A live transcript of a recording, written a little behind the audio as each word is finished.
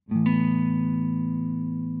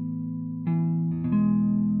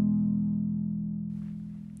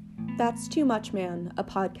That's Too Much Man, a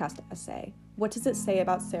podcast essay. What does it say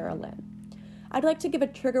about Sarah Lynn? I'd like to give a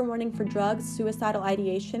trigger warning for drugs, suicidal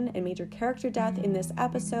ideation, and major character death in this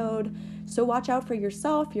episode, so watch out for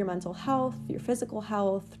yourself, your mental health, your physical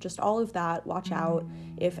health, just all of that. Watch out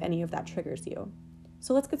if any of that triggers you.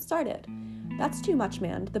 So let's get started. That's Too Much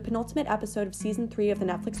Man, the penultimate episode of Season 3 of the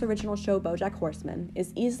Netflix original show Bojack Horseman,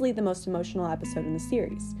 is easily the most emotional episode in the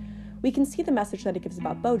series. We can see the message that it gives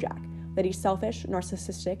about Bojack, that he's selfish,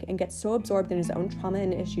 narcissistic, and gets so absorbed in his own trauma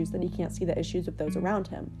and issues that he can't see the issues of those around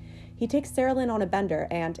him. He takes Sarah Lynn on a bender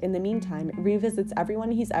and, in the meantime, revisits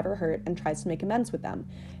everyone he's ever hurt and tries to make amends with them.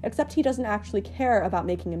 Except he doesn't actually care about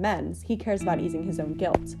making amends, he cares about easing his own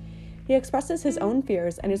guilt. He expresses his own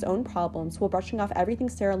fears and his own problems while brushing off everything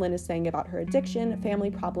Sarah Lynn is saying about her addiction,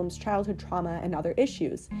 family problems, childhood trauma, and other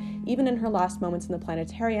issues, even in her last moments in the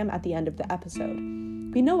planetarium at the end of the episode.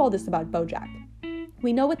 We know all this about Bojack.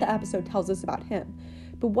 We know what the episode tells us about him,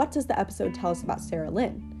 but what does the episode tell us about Sarah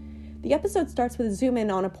Lynn? The episode starts with a zoom in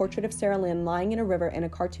on a portrait of Sarah Lynn lying in a river in a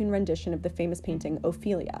cartoon rendition of the famous painting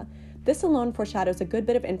Ophelia. This alone foreshadows a good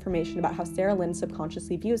bit of information about how Sarah Lynn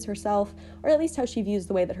subconsciously views herself, or at least how she views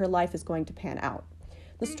the way that her life is going to pan out.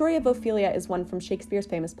 The story of Ophelia is one from Shakespeare's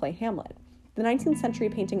famous play Hamlet. The 19th century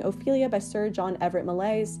painting Ophelia by Sir John Everett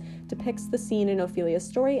Millais depicts the scene in Ophelia's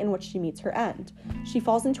story in which she meets her end. She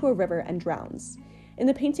falls into a river and drowns. In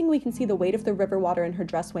the painting, we can see the weight of the river water in her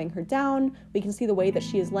dress weighing her down. We can see the way that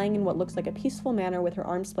she is laying in what looks like a peaceful manner with her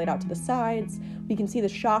arms splayed out to the sides. We can see the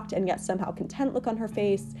shocked and yet somehow content look on her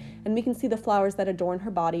face. And we can see the flowers that adorn her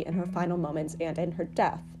body in her final moments and in her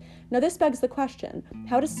death. Now this begs the question,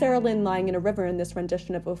 how does Sarah Lynn lying in a river in this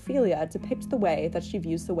rendition of Ophelia depict the way that she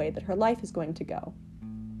views the way that her life is going to go?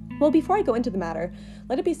 Well, before I go into the matter,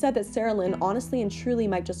 let it be said that Sarah Lynn honestly and truly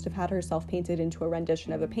might just have had herself painted into a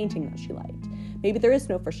rendition of a painting that she liked. Maybe there is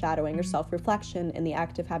no foreshadowing or self-reflection in the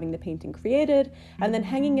act of having the painting created and then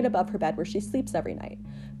hanging it above her bed where she sleeps every night.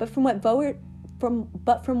 But from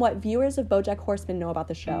what viewers of Bojack Horseman know about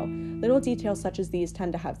the show, little details such as these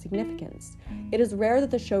tend to have significance. It is rare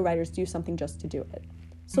that the show writers do something just to do it.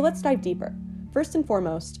 So let's dive deeper. First and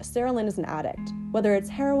foremost, Sarah Lynn is an addict. Whether it's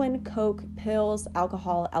heroin, coke, pills,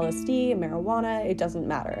 alcohol, LSD, marijuana, it doesn't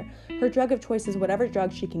matter. Her drug of choice is whatever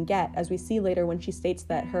drug she can get, as we see later when she states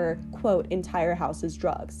that her, quote, entire house is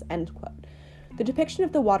drugs, end quote. The depiction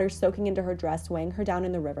of the water soaking into her dress, weighing her down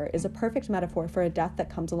in the river, is a perfect metaphor for a death that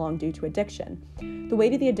comes along due to addiction. The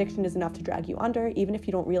weight of the addiction is enough to drag you under, even if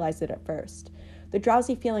you don't realize it at first. The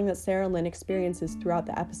drowsy feeling that Sarah Lynn experiences throughout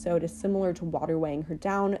the episode is similar to water weighing her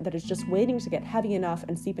down that is just waiting to get heavy enough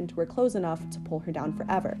and seep into her clothes enough to pull her down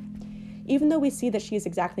forever. Even though we see that she is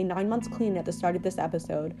exactly 9 months clean at the start of this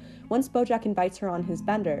episode, once Bojack invites her on his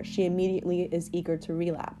bender, she immediately is eager to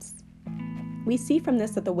relapse. We see from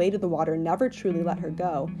this that the weight of the water never truly let her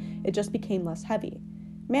go, it just became less heavy,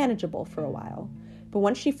 manageable for a while. But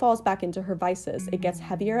once she falls back into her vices, it gets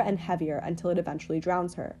heavier and heavier until it eventually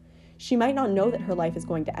drowns her. She might not know that her life is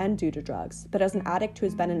going to end due to drugs, but as an addict who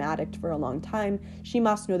has been an addict for a long time, she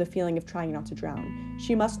must know the feeling of trying not to drown.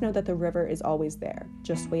 She must know that the river is always there,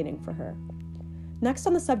 just waiting for her. Next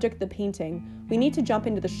on the subject of the painting, we need to jump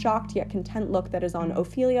into the shocked yet content look that is on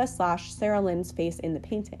Ophelia/Sarah Lynn's face in the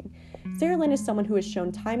painting. Sarah Lynn is someone who has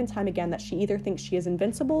shown time and time again that she either thinks she is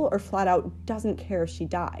invincible or flat out doesn't care if she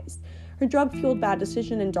dies. Her drug-fueled bad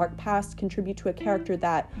decision and dark past contribute to a character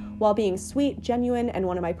that, while being sweet, genuine, and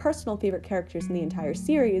one of my personal favorite characters in the entire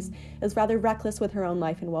series, is rather reckless with her own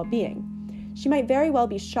life and well-being. She might very well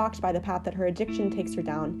be shocked by the path that her addiction takes her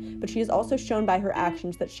down, but she is also shown by her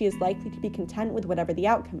actions that she is likely to be content with whatever the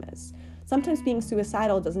outcome is. Sometimes being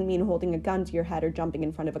suicidal doesn't mean holding a gun to your head or jumping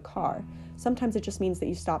in front of a car. Sometimes it just means that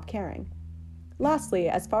you stop caring. Lastly,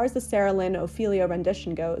 as far as the Sarah Lynn Ophelia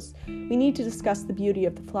rendition goes, we need to discuss the beauty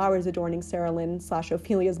of the flowers adorning Sarah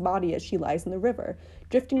Lynn/Ophelia's body as she lies in the river,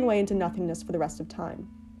 drifting away into nothingness for the rest of time.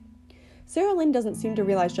 Sarah Lynn doesn't seem to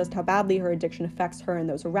realize just how badly her addiction affects her and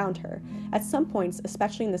those around her. At some points,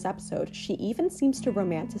 especially in this episode, she even seems to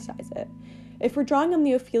romanticize it. If we're drawing on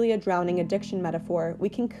the Ophelia drowning addiction metaphor, we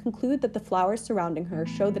can conclude that the flowers surrounding her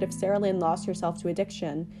show that if Sarah Lynn lost herself to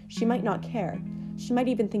addiction, she might not care. She might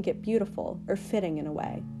even think it beautiful, or fitting in a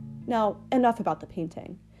way. Now, enough about the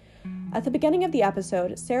painting. At the beginning of the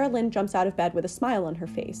episode, Sarah Lynn jumps out of bed with a smile on her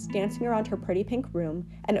face, dancing around her pretty pink room,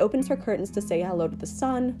 and opens her curtains to say hello to the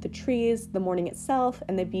sun, the trees, the morning itself,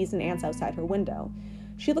 and the bees and ants outside her window.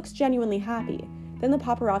 She looks genuinely happy. Then the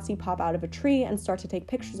paparazzi pop out of a tree and start to take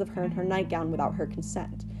pictures of her in her nightgown without her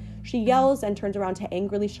consent. She yells and turns around to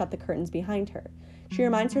angrily shut the curtains behind her. She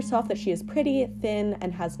reminds herself that she is pretty, thin,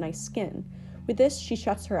 and has nice skin. With this, she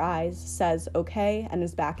shuts her eyes, says okay, and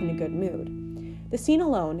is back in a good mood. The scene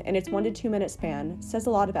alone, in its 1 to 2 minute span, says a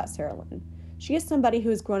lot about Sarah Lynn. She is somebody who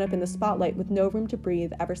has grown up in the spotlight with no room to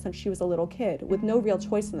breathe ever since she was a little kid, with no real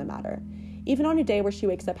choice in the matter. Even on a day where she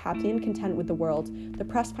wakes up happy and content with the world, the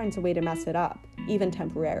press finds a way to mess it up, even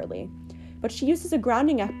temporarily. But she uses a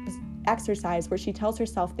grounding exercise where she tells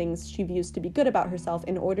herself things she views to be good about herself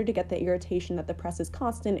in order to get the irritation that the press's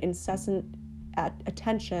constant, incessant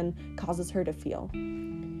attention causes her to feel.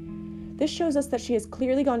 This shows us that she has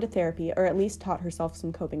clearly gone to therapy, or at least taught herself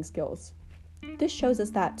some coping skills. This shows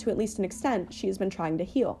us that, to at least an extent, she has been trying to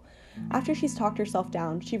heal. After she's talked herself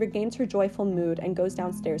down, she regains her joyful mood and goes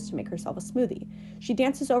downstairs to make herself a smoothie. She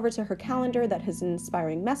dances over to her calendar that has an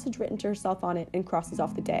inspiring message written to herself on it and crosses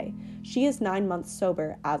off the day. She is 9 months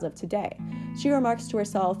sober as of today. She remarks to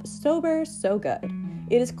herself, "Sober, so good."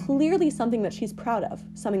 It is clearly something that she's proud of,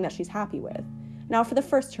 something that she's happy with. Now for the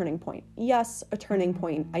first turning point. Yes, a turning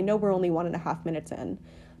point. I know we're only 1.5 minutes in.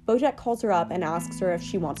 Bojack calls her up and asks her if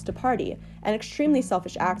she wants to party, an extremely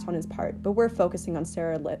selfish act on his part, but we're focusing on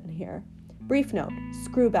Sarah Lynn here. Brief note,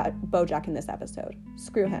 screw Bojack in this episode.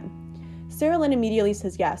 Screw him. Sarah Lynn immediately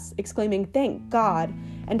says yes, exclaiming, "Thank God,"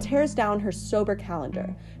 and tears down her sober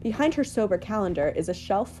calendar. Behind her sober calendar is a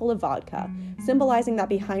shelf full of vodka, symbolizing that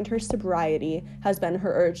behind her sobriety has been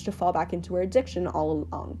her urge to fall back into her addiction all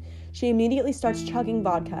along. She immediately starts chugging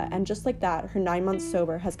vodka, and just like that, her 9 months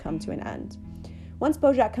sober has come to an end. Once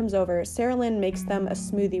Bojack comes over, Sarah Lynn makes them a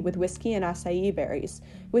smoothie with whiskey and acai berries,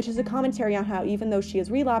 which is a commentary on how even though she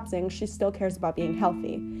is relapsing, she still cares about being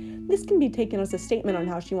healthy. This can be taken as a statement on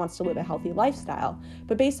how she wants to live a healthy lifestyle,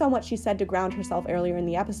 but based on what she said to ground herself earlier in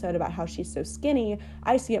the episode about how she's so skinny,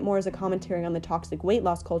 I see it more as a commentary on the toxic weight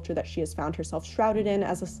loss culture that she has found herself shrouded in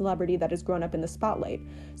as a celebrity that has grown up in the spotlight,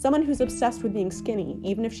 someone who's obsessed with being skinny,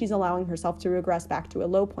 even if she's allowing herself to regress back to a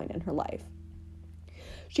low point in her life.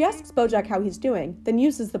 She asks Bojack how he's doing, then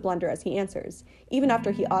uses the blender as he answers, even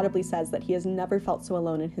after he audibly says that he has never felt so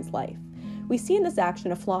alone in his life. We see in this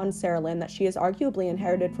action a flaw in Sarah Lynn that she has arguably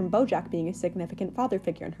inherited from Bojack being a significant father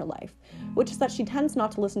figure in her life, which is that she tends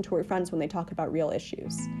not to listen to her friends when they talk about real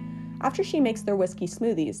issues. After she makes their whiskey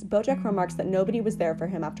smoothies, Bojack remarks that nobody was there for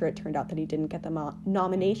him after it turned out that he didn't get the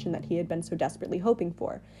nomination that he had been so desperately hoping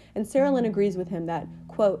for, and Sarah Lynn agrees with him that,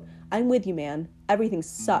 quote, "I'm with you, man. Everything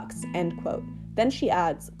sucks," end quote. Then she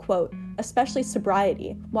adds, quote, "especially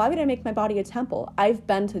sobriety. Why would I make my body a temple? I've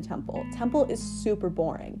been to temple. Temple is super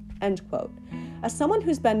boring," end quote. As someone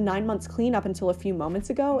who's been 9 months clean up until a few moments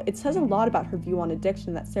ago, it says a lot about her view on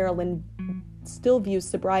addiction that Sarah Lynn still views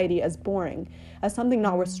sobriety as boring, as something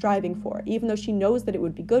not worth striving for, even though she knows that it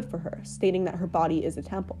would be good for her, stating that her body is a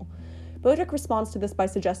temple. Bojack responds to this by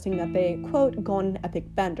suggesting that they, quote, "go on an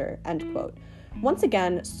epic bender," end quote. Once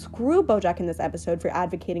again, screw Bojack in this episode for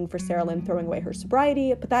advocating for Sarah Lynn throwing away her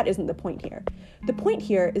sobriety, but that isn't the point here. The point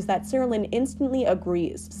here is that Sarah Lynn instantly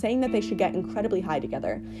agrees, saying that they should get incredibly high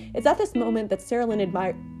together. It's at this moment that Sarah Lynn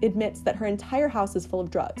admits that her entire house is full of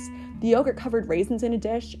drugs. The yogurt-covered raisins in a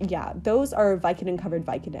dish, yeah, those are Vicodin-covered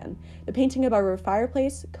Vicodin. The painting above her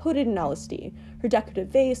fireplace, coated in LSD. Her decorative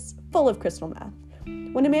vase, full of crystal meth.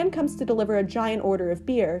 When a man comes to deliver a giant order of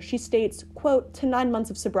beer, she states, quote, "to 9 months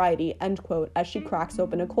of sobriety," end quote, as she cracks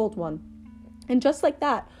open a cold one. And just like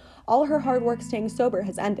that, all her hard work staying sober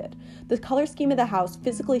has ended. The color scheme of the house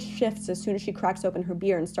physically shifts as soon as she cracks open her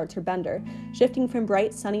beer and starts her bender, shifting from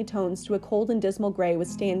bright, sunny tones to a cold and dismal gray with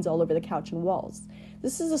stains all over the couch and walls.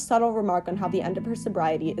 This is a subtle remark on how the end of her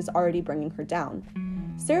sobriety is already bringing her down.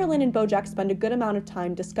 Sarah Lynn and Bojack spend a good amount of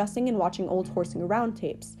time discussing and watching old horsing around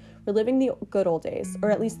tapes, reliving the good old days,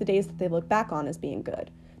 or at least the days that they look back on as being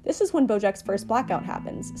good. This is when Bojack's first blackout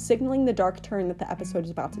happens, signaling the dark turn that the episode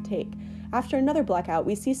is about to take. After another blackout,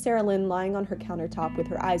 we see Sarah Lynn lying on her countertop with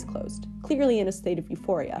her eyes closed, clearly in a state of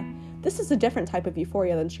euphoria. This is a different type of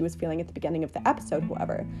euphoria than she was feeling at the beginning of the episode,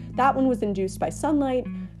 however. That one was induced by sunlight,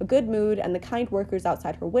 a good mood, and the kind workers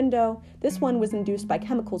outside her window. This one was induced by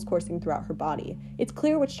chemicals coursing throughout her body. It's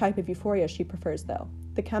clear which type of euphoria she prefers, though.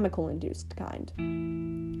 The chemical-induced kind.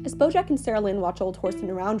 As Bojack and Sarah Lynn watch Old Horsing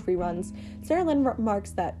Around reruns, Sarah Lynn remarks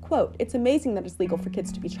that, quote, "it's amazing that it's legal for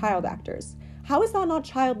kids to be child actors. How is that not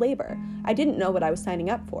child labor? I didn't know what I was signing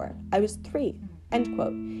up for. I was 3. End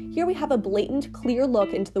quote. Here we have a blatant, clear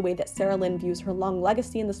look into the way that Sarah Lynn views her long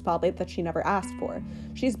legacy in the spotlight that she never asked for.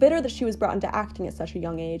 She's bitter that she was brought into acting at such a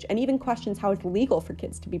young age, and even questions how it's legal for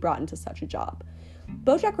kids to be brought into such a job.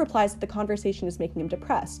 Bojack replies that the conversation is making him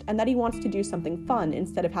depressed, and that he wants to do something fun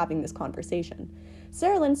instead of having this conversation.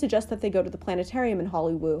 Sarah Lynn suggests that they go to the planetarium in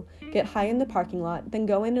Hollywood, get high in the parking lot, then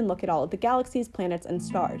go in and look at all of the galaxies, planets, and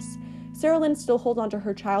stars. Sarah Lynn still holds on to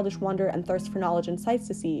her childish wonder and thirst for knowledge and sights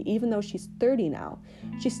to see, even though she's 30 now.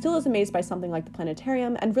 She still is amazed by something like the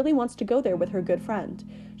planetarium and really wants to go there with her good friend.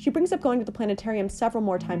 She brings up going to the planetarium several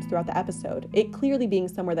more times throughout the episode, it clearly being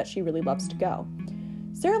somewhere that she really loves to go.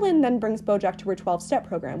 Sarah Lynn then brings Bojack to her 12-step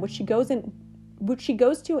program, which she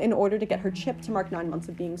goes to in order to get her chip to mark 9 months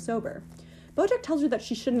of being sober. Bojack tells her that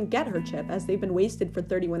she shouldn't get her chip as they've been wasted for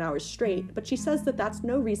 31 hours straight, but she says that that's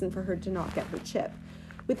no reason for her to not get her chip.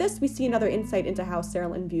 With this, we see another insight into how Sarah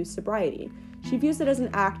Lynn views sobriety. She views it as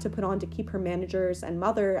an act to put on to keep her managers and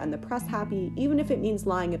mother and the press happy, even if it means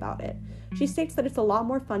lying about it. She states that it's a lot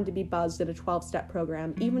more fun to be buzzed at a 12-step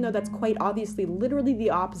program, even though that's quite obviously literally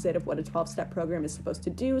the opposite of what a 12-step program is supposed to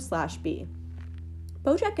do/be.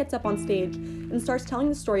 Bojack gets up on stage and starts telling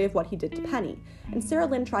the story of what he did to Penny, and Sarah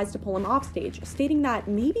Lynn tries to pull him off stage, stating that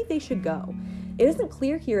maybe they should go. It isn't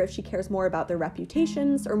clear here if she cares more about their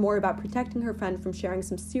reputations or more about protecting her friend from sharing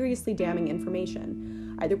some seriously damning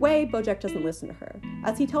information. Either way, Bojack doesn't listen to her.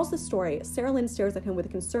 As he tells the story, Sarah Lynn stares at him with a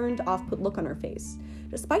concerned, off-put look on her face.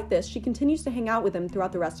 Despite this, she continues to hang out with him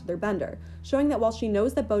throughout the rest of their bender, showing that while she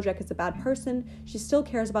knows that Bojack is a bad person, she still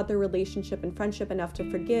cares about their relationship and friendship enough to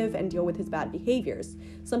forgive and deal with his bad behaviors,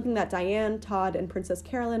 something that Diane, Todd, and Princess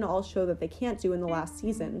Carolyn all show that they can't do in the last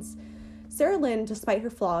seasons. Sarah Lynn, despite her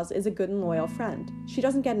flaws, is a good and loyal friend. She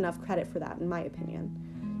doesn't get enough credit for that, in my opinion.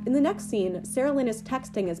 In the next scene, Sarah Lynn is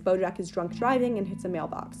texting as Bojack is drunk driving and hits a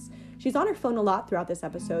mailbox. She's on her phone a lot throughout this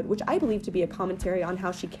episode, which I believe to be a commentary on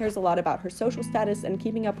how she cares a lot about her social status and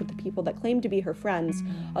keeping up with the people that claim to be her friends,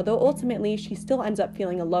 although ultimately she still ends up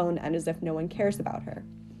feeling alone and as if no one cares about her.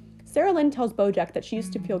 Sarah Lynn tells Bojack that she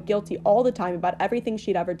used to feel guilty all the time about everything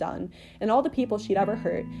she'd ever done and all the people she'd ever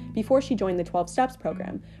hurt before she joined the 12 Steps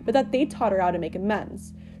program, but that they taught her how to make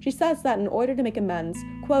amends. She says that in order to make amends,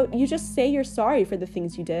 quote, you just say you're sorry for the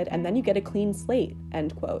things you did and then you get a clean slate,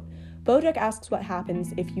 end quote. Bojack asks what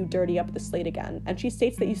happens if you dirty up the slate again, and she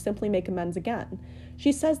states that you simply make amends again.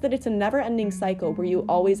 She says that it's a never-ending cycle where you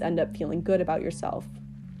always end up feeling good about yourself.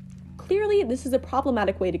 Clearly, this is a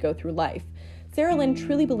problematic way to go through life. Sarah Lynn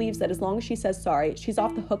truly believes that as long as she says sorry, she's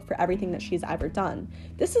off the hook for everything that she's ever done.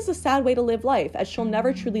 This is a sad way to live life, as she'll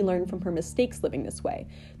never truly learn from her mistakes living this way.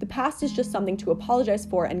 The past is just something to apologize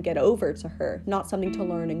for and get over to her, not something to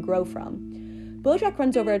learn and grow from. Bojack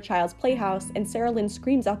runs over a child's playhouse, and Sarah Lynn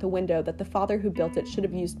screams out the window that the father who built it should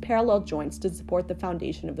have used parallel joints to support the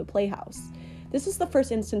foundation of the playhouse. This is the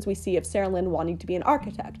first instance we see of Sarah Lynn wanting to be an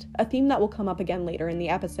architect, a theme that will come up again later in the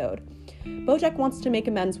episode. Bojack wants to make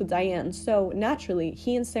amends with Diane, so, naturally,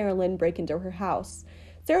 he and Sarah Lynn break into her house.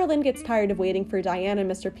 Sarah Lynn gets tired of waiting for Diane and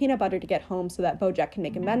Mr. Peanut Butter to get home so that Bojack can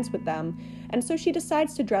make amends with them, and so she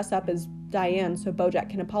decides to dress up as Diane so Bojack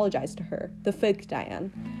can apologize to her, the fake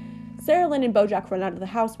Diane. Sarah Lynn and Bojack run out of the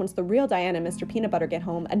house once the real Diane and Mr. Peanut Butter get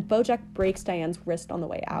home, and Bojack breaks Diane's wrist on the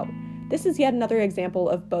way out. This is yet another example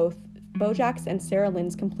of both Bojack's and Sarah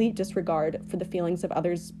Lynn's complete disregard for the feelings of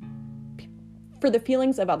other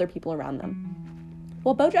people around them.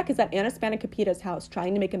 While Bojack is at Anna Spanakopita's house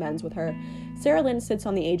trying to make amends with her, Sarah Lynn sits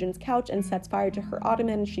on the agent's couch and sets fire to her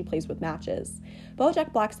ottoman. She plays with matches.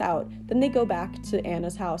 Bojack blacks out, then they go back to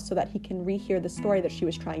Anna's house so that he can rehear the story that she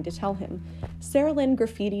was trying to tell him. Sarah Lynn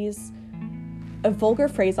graffitis a vulgar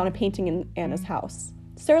phrase on a painting in Anna's house.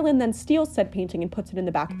 Sarah Lynn then steals said painting and puts it in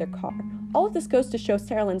the back of their car. All of this goes to show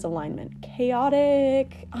Sarah Lynn's alignment.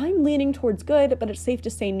 Chaotic. I'm leaning towards good, but it's safe to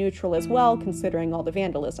say neutral as well, considering all the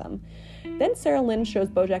vandalism. Then Sarah Lynn shows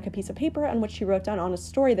Bojack a piece of paper on which she wrote down on a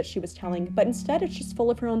story that she was telling, but instead it's just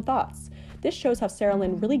full of her own thoughts. This shows how Sarah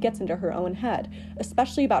Lynn really gets into her own head,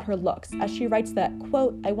 especially about her looks, as she writes that,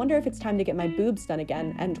 quote, I wonder if it's time to get my boobs done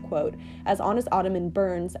again, end quote, as Anna's ottoman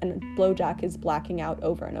burns and Bojack is blacking out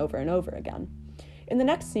over and over and over again. In the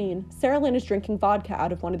next scene, Sarah Lynn is drinking vodka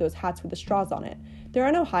out of one of those hats with the straws on it. They're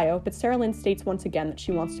in Ohio, but Sarah Lynn states once again that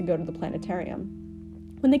she wants to go to the planetarium.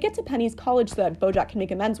 When they get to Penny's college so that Bojack can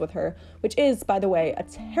make amends with her, which is, by the way, a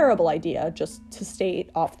terrible idea, just to state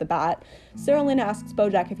off the bat, Sarah Lynn asks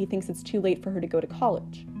Bojack if he thinks it's too late for her to go to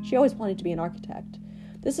college. She always wanted to be an architect.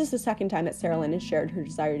 This is the second time that Sarah Lynn has shared her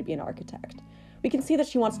desire to be an architect. We can see that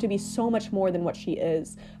she wants to be so much more than what she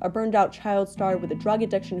is, a burned-out child star with a drug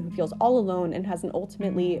addiction who feels all alone and has an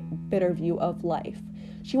ultimately bitter view of life.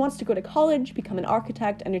 She wants to go to college, become an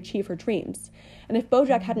architect, and achieve her dreams. And if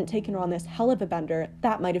Bojack hadn't taken her on this hell of a bender,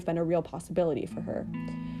 that might have been a real possibility for her.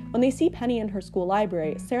 When they see Penny in her school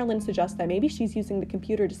library, Sarah Lynn suggests that maybe she's using the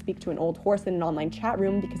computer to speak to an old horse in an online chat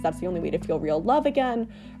room because that's the only way to feel real love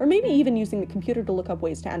again, or maybe even using the computer to look up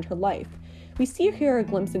ways to end her life. We see here a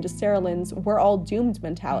glimpse into Sarah Lynn's we're all doomed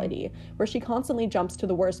mentality, where she constantly jumps to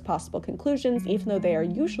the worst possible conclusions even though they are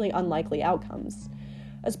usually unlikely outcomes.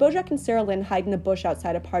 As Bojack and Sarah Lynn hide in a bush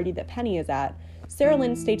outside a party that Penny is at, Sarah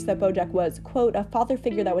Lynn states that Bojack was, quote, a father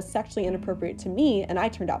figure that was sexually inappropriate to me, and I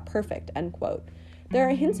turned out perfect, end quote. There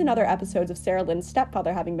are hints in other episodes of Sarah Lynn's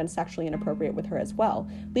stepfather having been sexually inappropriate with her as well,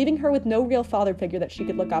 leaving her with no real father figure that she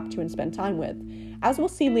could look up to and spend time with. As we'll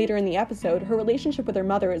see later in the episode, her relationship with her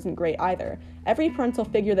mother isn't great either. Every parental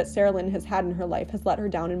figure that Sarah Lynn has had in her life has let her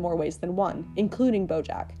down in more ways than one, including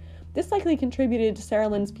Bojack. This likely contributed to Sarah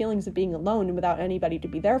Lynn's feelings of being alone and without anybody to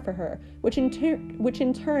be there for her, which in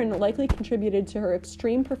turn likely contributed to her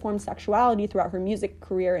extreme performed sexuality throughout her music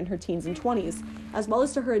career in her teens and 20s, as well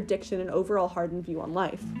as to her addiction and overall hardened view on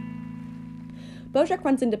life. Bojack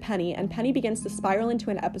runs into Penny, and Penny begins to spiral into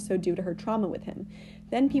an episode due to her trauma with him.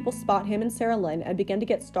 Then people spot him and Sarah Lynn and begin to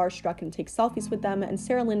get starstruck and take selfies with them, and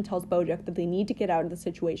Sarah Lynn tells Bojack that they need to get out of the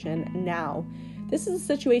situation now. This is a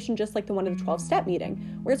situation just like the one at the 12-step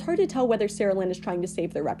meeting, where it's hard to tell whether Sarah Lynn is trying to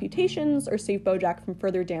save their reputations or save Bojack from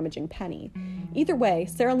further damaging Penny. Either way,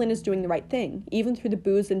 Sarah Lynn is doing the right thing, even through the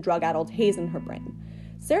booze and drug-addled haze in her brain.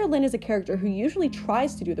 Sarah Lynn is a character who usually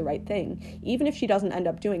tries to do the right thing, even if she doesn't end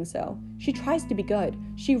up doing so. She tries to be good.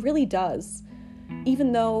 She really does.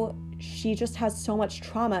 Even though she just has so much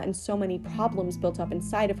trauma and so many problems built up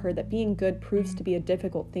inside of her that being good proves to be a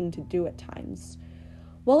difficult thing to do at times.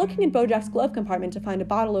 While looking in Bojack's glove compartment to find a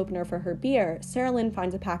bottle opener for her beer, Sarah Lynn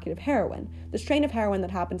finds a packet of heroin, the strain of heroin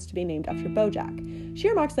that happens to be named after Bojack. She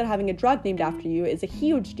remarks that having a drug named after you is a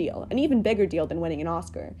huge deal, an even bigger deal than winning an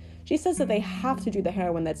Oscar. She says that they have to do the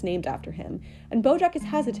heroin that's named after him, and Bojack is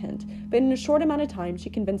hesitant, but in a short amount of time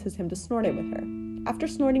she convinces him to snort it with her. After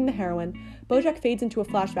snorting the heroin, Bojack fades into a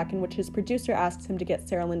flashback in which his producer asks him to get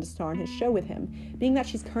Sarah Lynn to star on his show with him, being that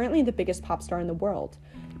she's currently the biggest pop star in the world.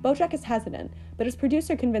 Bojack is hesitant, but his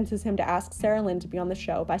producer convinces him to ask Sarah Lynn to be on the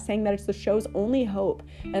show by saying that it's the show's only hope,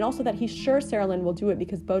 and also that he's sure Sarah Lynn will do it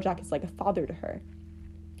because Bojack is like a father to her.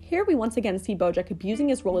 Here we once again see Bojack abusing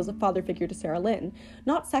his role as a father figure to Sarah Lynn,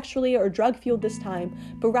 not sexually or drug-fueled this time,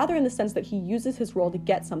 but rather in the sense that he uses his role to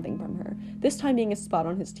get something from her, this time being a spot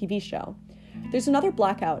on his TV show. There's another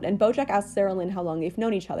blackout, and Bojack asks Sarah Lynn how long they've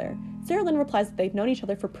known each other. Sarah Lynn replies that they've known each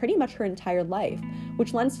other for pretty much her entire life,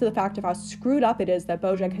 which lends to the fact of how screwed up it is that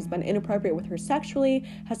Bojack has been inappropriate with her sexually,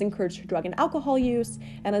 has encouraged her drug and alcohol use,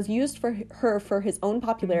 and has used her for his own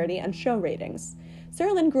popularity and show ratings.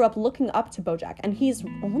 Sarah Lynn grew up looking up to Bojack, and he's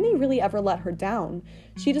only really ever let her down.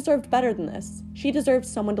 She deserved better than this. She deserved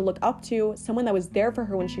someone to look up to, someone that was there for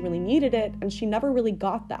her when she really needed it, and she never really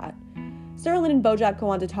got that. Sarah Lynn and Bojack go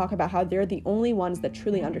on to talk about how they're the only ones that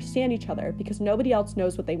truly understand each other because nobody else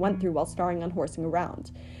knows what they went through while starring on Horsing Around.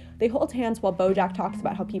 They hold hands while Bojack talks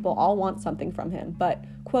about how people all want something from him, but,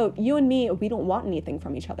 quote, you and me, we don't want anything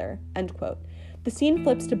from each other, end quote. The scene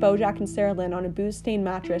flips to Bojack and Sarah Lynn on a booze-stained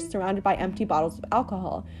mattress surrounded by empty bottles of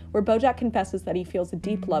alcohol, where Bojack confesses that he feels a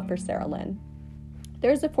deep love for Sarah Lynn.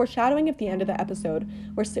 There is a foreshadowing of the end of the episode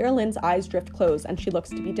where Sarah Lynn's eyes drift closed and she looks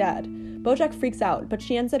to be dead. Bojack freaks out, but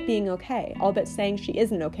she ends up being okay, albeit saying she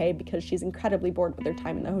isn't okay because she's incredibly bored with her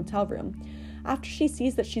time in the hotel room. After she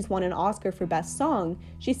sees that she's won an Oscar for Best Song,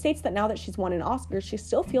 she states that now that she's won an Oscar, she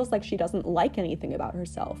still feels like she doesn't like anything about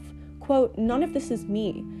herself. Quote, none of this is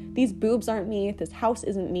me. These boobs aren't me. This house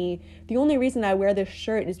isn't me. The only reason I wear this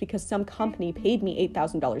shirt is because some company paid me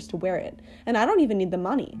 $8,000 to wear it. And I don't even need the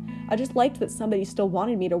money. I just liked that somebody still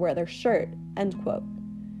wanted me to wear their shirt. End quote.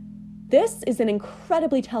 This is an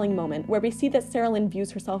incredibly telling moment where we see that Sarah Lynn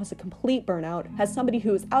views herself as a complete burnout, as somebody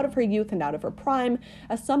who is out of her youth and out of her prime,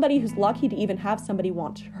 as somebody who's lucky to even have somebody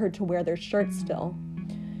want her to wear their shirt still.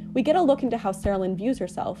 We get a look into how Sarah Lynn views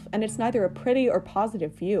herself, and it's neither a pretty or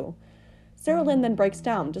positive view. Sarah Lynn then breaks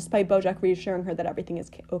down, despite Bojack reassuring her that everything is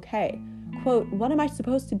okay. Quote, what am I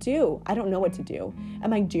supposed to do? I don't know what to do.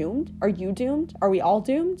 Am I doomed? Are you doomed? Are we all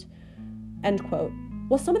doomed? End quote.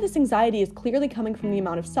 While some of this anxiety is clearly coming from the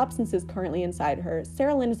amount of substances currently inside her,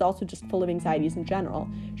 Sarah Lynn is also just full of anxieties in general.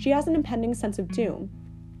 She has an impending sense of doom.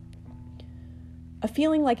 A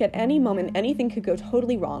feeling like at any moment anything could go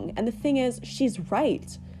totally wrong, and the thing is, she's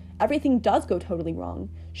right. Everything does go totally wrong.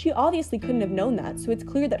 She obviously couldn't have known that, so it's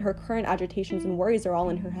clear that her current agitations and worries are all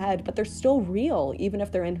in her head, but they're still real, even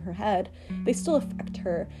if they're in her head. They still affect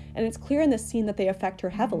her, and it's clear in this scene that they affect her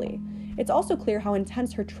heavily. It's also clear how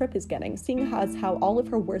intense her trip is getting, seeing as how all of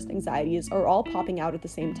her worst anxieties are all popping out at the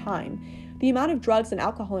same time. The amount of drugs and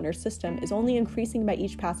alcohol in her system is only increasing by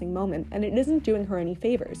each passing moment, and it isn't doing her any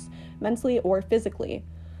favors, mentally or physically.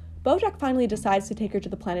 Bojack finally decides to take her to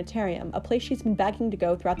the planetarium, a place she's been begging to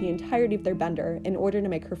go throughout the entirety of their bender in order to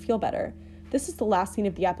make her feel better. This is the last scene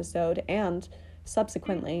of the episode and,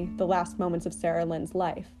 subsequently, the last moments of Sarah Lynn's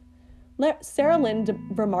life. Sarah Lynn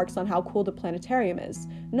remarks on how cool the planetarium is,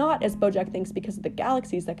 not, as Bojack thinks, because of the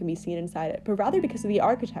galaxies that can be seen inside it, but rather because of the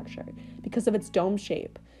architecture, because of its dome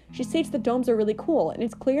shape. She states that domes are really cool, and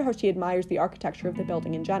it's clear how she admires the architecture of the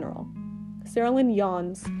building in general. Sarah Lynn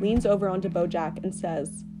yawns, leans over onto Bojack, and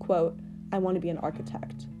says, quote, "I want to be an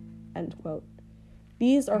architect," end quote.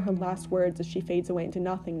 These are her last words as she fades away into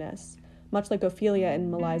nothingness, much like Ophelia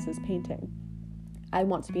in Meliza's painting. I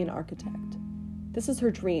want to be an architect. This is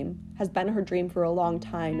her dream, has been her dream for a long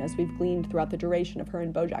time, as we've gleaned throughout the duration of her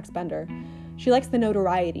and Bojack's Bender. She likes the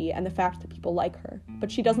notoriety and the fact that people like her,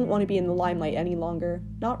 but she doesn't want to be in the limelight any longer.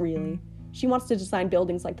 Not really. She wants to design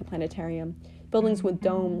buildings like the planetarium, buildings with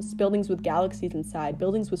domes, buildings with galaxies inside,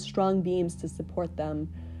 buildings with strong beams to support them.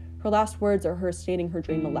 Her last words are her stating her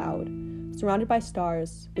dream aloud. Surrounded by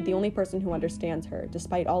stars, but the only person who understands her,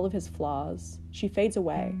 despite all of his flaws, she fades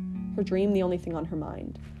away, her dream the only thing on her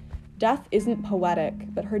mind. Death isn't poetic,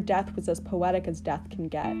 but her death was as poetic as death can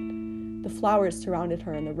get. The flowers surrounded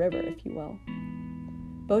her in the river, if you will.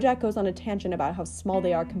 Bojack goes on a tangent about how small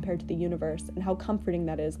they are compared to the universe and how comforting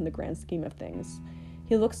that is in the grand scheme of things.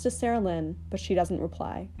 He looks to Sarah Lynn, but she doesn't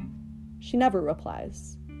reply. She never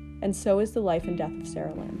replies. And so is the life and death of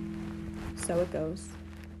Sarah Lynn. So it goes.